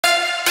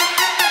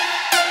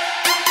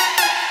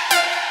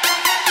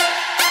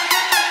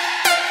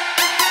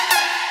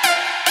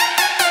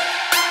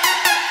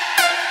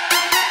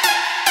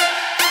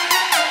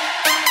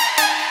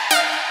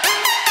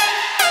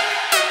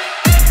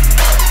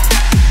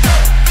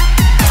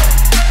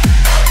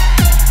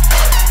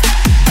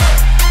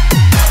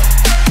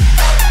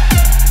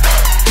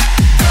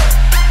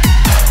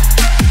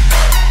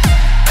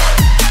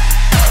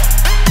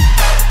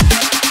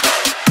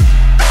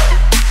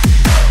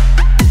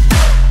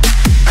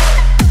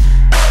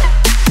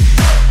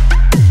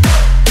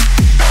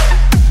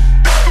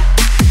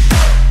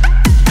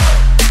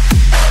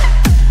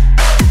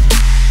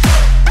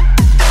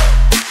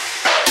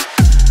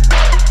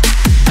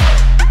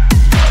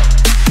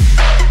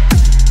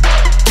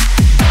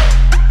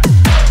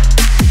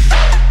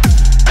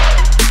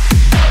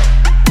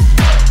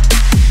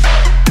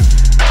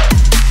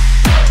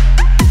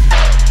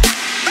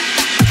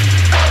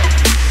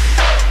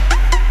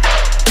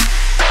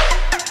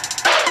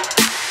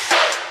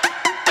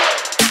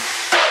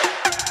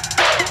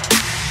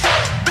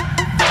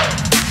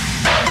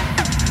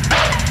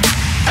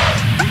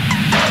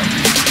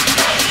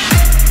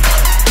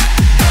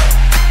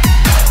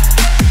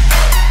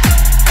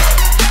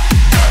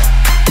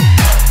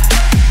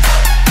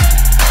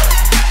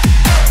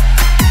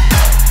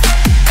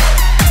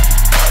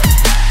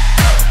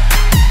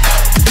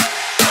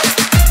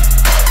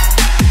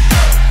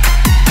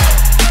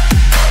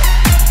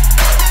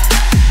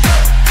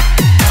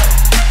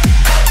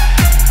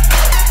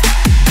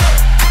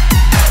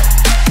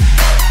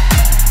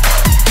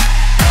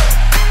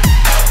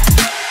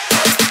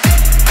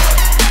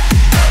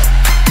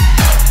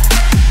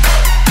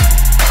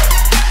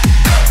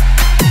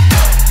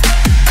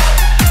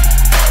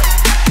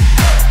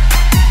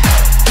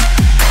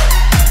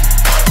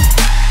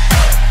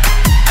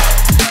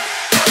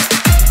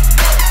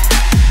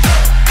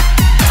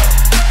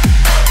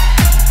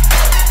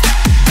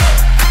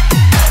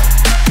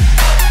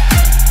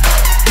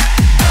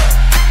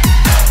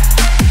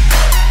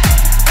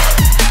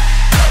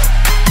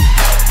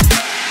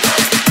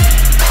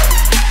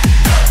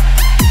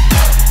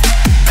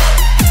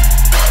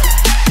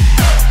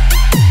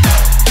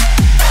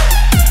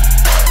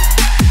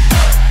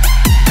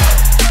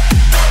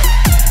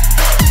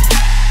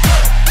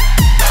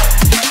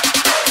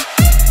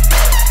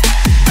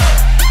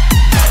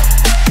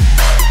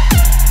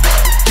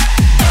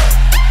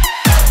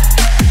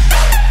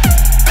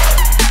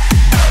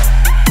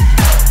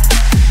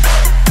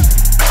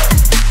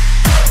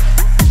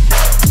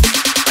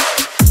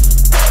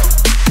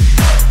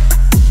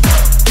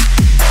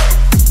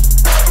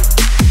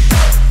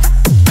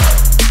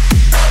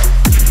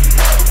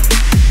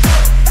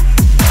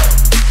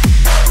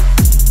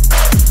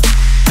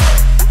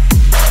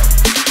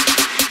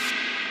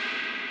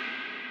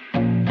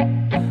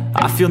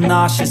feel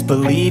nauseous,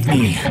 believe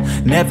me.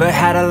 Never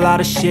had a lot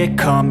of shit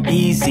come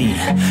easy.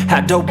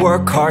 Had to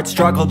work hard,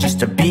 struggle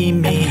just to be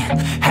me.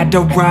 Had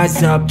to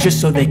rise up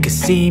just so they could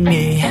see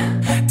me.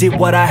 Did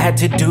what I had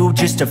to do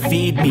just to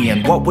feed me.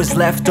 And what was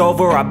left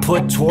over I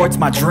put towards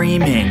my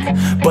dreaming.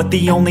 But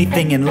the only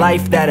thing in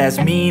life that has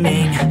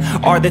meaning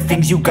are the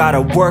things you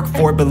gotta work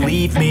for,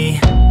 believe me.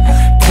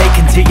 Take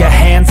into your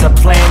hands a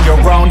plan, your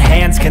own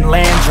hands can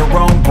land your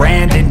own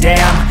brand. And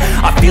damn,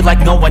 I feel like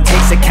no one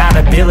takes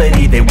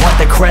accountability. They want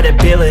the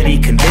credibility,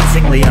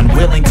 convincingly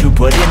unwilling to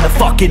put in the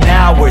fucking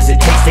hours it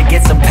takes to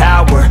get some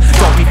power.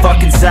 Don't be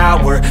fucking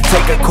sour,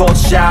 take a cold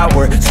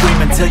shower.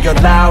 Scream until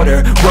you're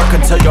louder, work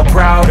until you're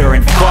prouder.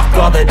 And fuck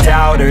all the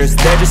doubters,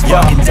 they're just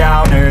fucking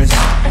downers.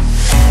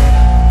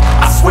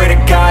 I swear to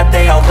God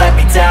they all let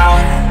me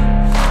down.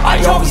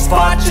 I always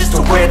fought just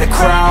to wear the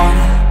crown.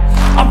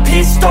 I'm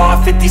pissed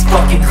off at these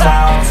fucking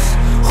clowns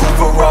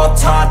who were all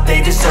taught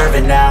they deserve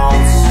an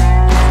ounce.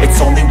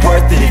 It's only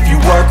worth it if you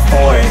work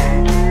for it.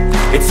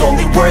 It's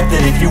only worth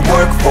it if you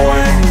work for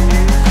it.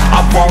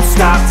 I won't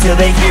stop till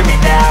they hear me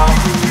now.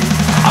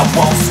 I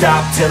won't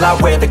stop till I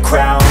wear the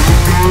crown.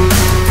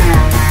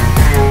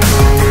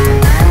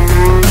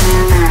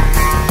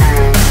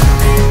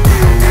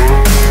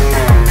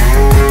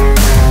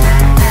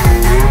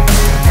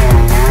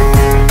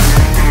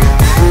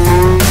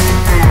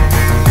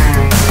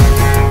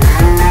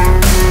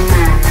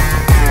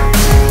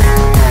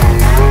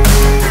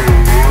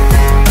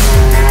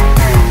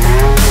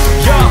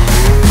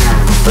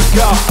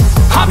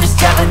 I'm just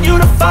telling you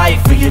to fight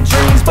for your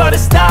dreams, but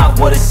it's not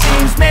what it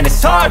seems. Man,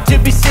 it's hard to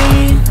be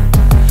seen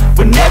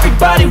when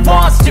everybody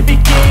wants to be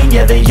king.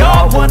 Yeah, they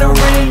all wanna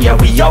ring, yeah,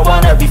 we all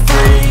wanna be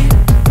free.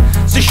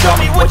 So show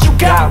me what you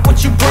got,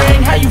 what you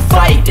bring, how you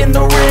fight in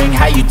the ring,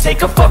 how you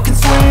take a fucking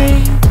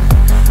swing.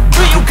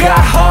 Do you got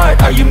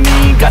heart, are you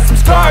mean? Got some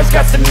scars,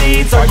 got some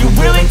needs, are you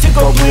willing to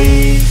go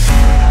bleed?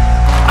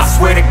 I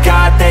swear to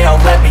God they all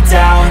let me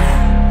down.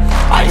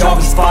 I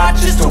always fought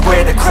just to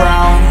wear the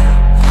crown.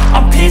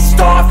 I'm pissed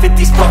off at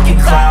these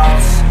fucking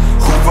clowns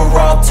who were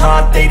all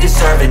taught they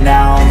deserve an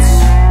ounce.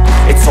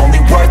 It's only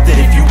worth it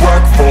if you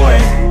work for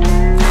it.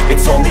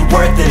 It's only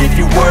worth it if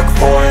you work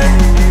for it.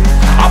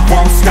 I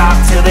won't stop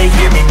till they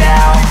hear me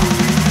now.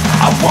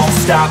 I won't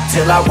stop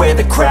till I wear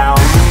the crown.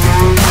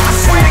 I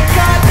swear to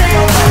God they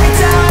all let me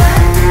down.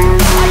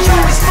 I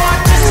always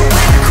fought just to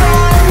wear the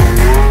crown.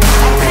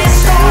 I'm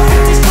pissed off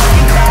at these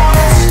fucking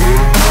clowns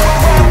who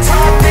were all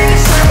taught they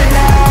deserve an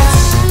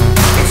ounce.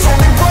 It's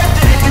only worth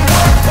it if you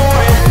work for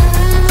it.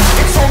 It's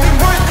only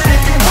worth it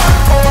if you work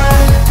for it.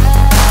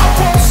 I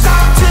won't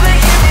stop till they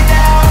hear me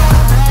now.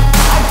 I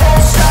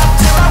won't stop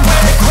till I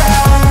wear the crown.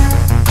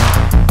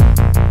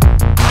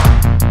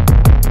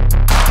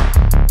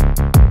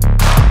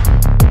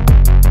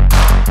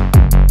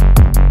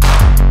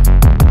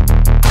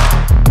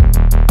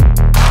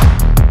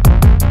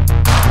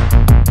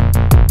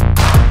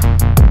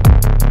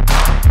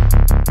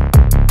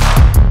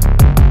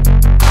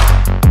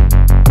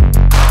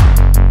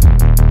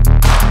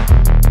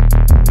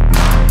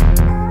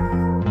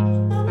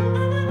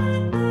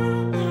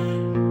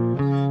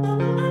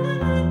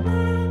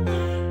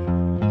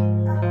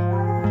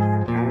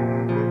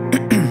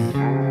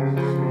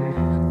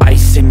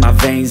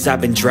 I've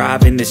been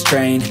driving this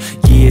train,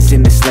 years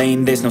in this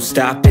lane, there's no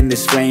stopping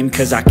this flame.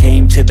 Cause I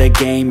came to the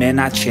game and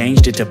I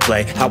changed it to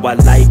play how I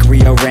like,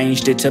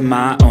 rearranged it to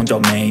my own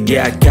domain.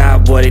 Yeah, I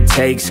got what it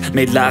takes,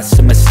 made lots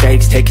of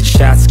mistakes, taking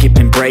shots,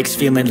 skipping breaks,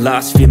 feeling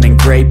lost, feeling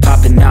great,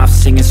 popping off,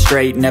 singing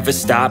straight, never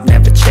stopped,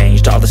 never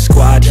changed. All the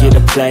squad here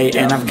to play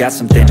and I've got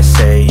something to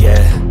say,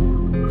 yeah.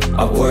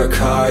 I work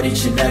hard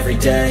each and every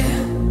day,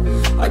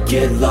 I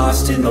get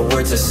lost in the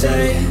words I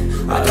say.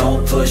 I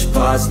don't push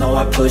pause, no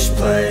I push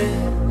play.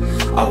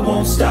 I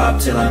won't stop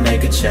till I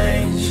make a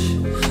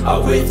change. I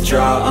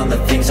withdraw on the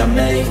things I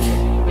make.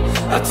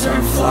 I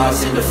turn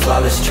flaws into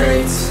flawless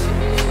traits.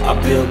 I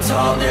build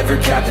tall, never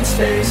capped in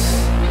space.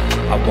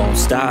 I won't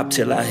stop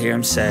till I hear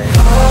him say,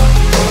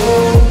 oh,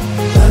 oh,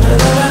 la, la,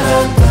 la, la,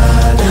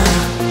 la, la.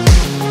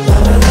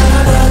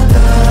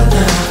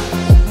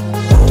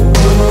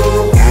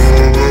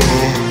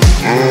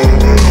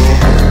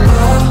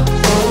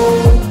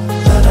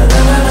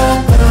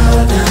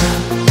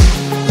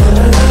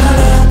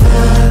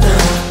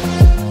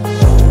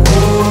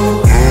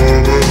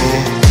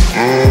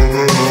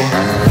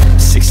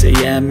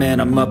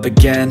 And I'm up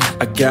again.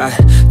 I got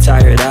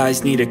tired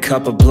eyes, need a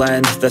cup of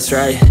blend. That's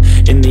right,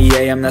 in the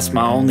AM, that's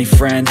my only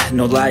friend.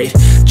 No light,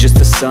 just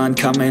the sun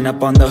coming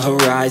up on the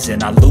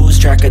horizon. I lose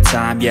track of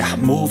time, yeah, I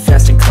move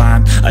fast and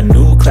climb a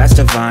new class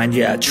divine,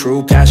 yeah,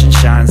 true passion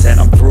shines. And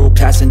I'm through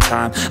passing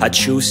time, I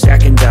choose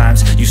stacking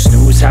dimes. You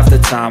snooze half the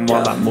time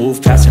while I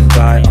move passing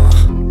by.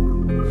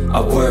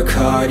 I work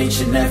hard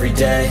each and every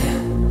day,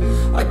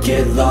 I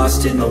get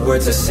lost in the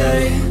words I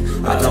say.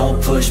 I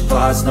don't push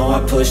pause, no I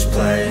push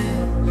play.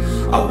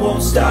 I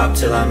won't stop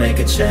till I make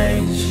a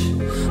change.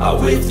 I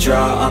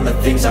withdraw on the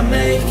things I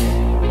make.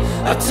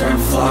 I turn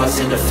flaws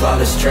into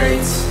flawless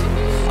traits.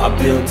 I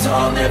build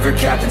tall, never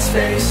capped in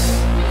space.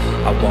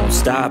 I won't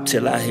stop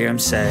till I hear him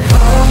say,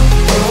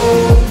 oh.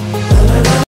 oh,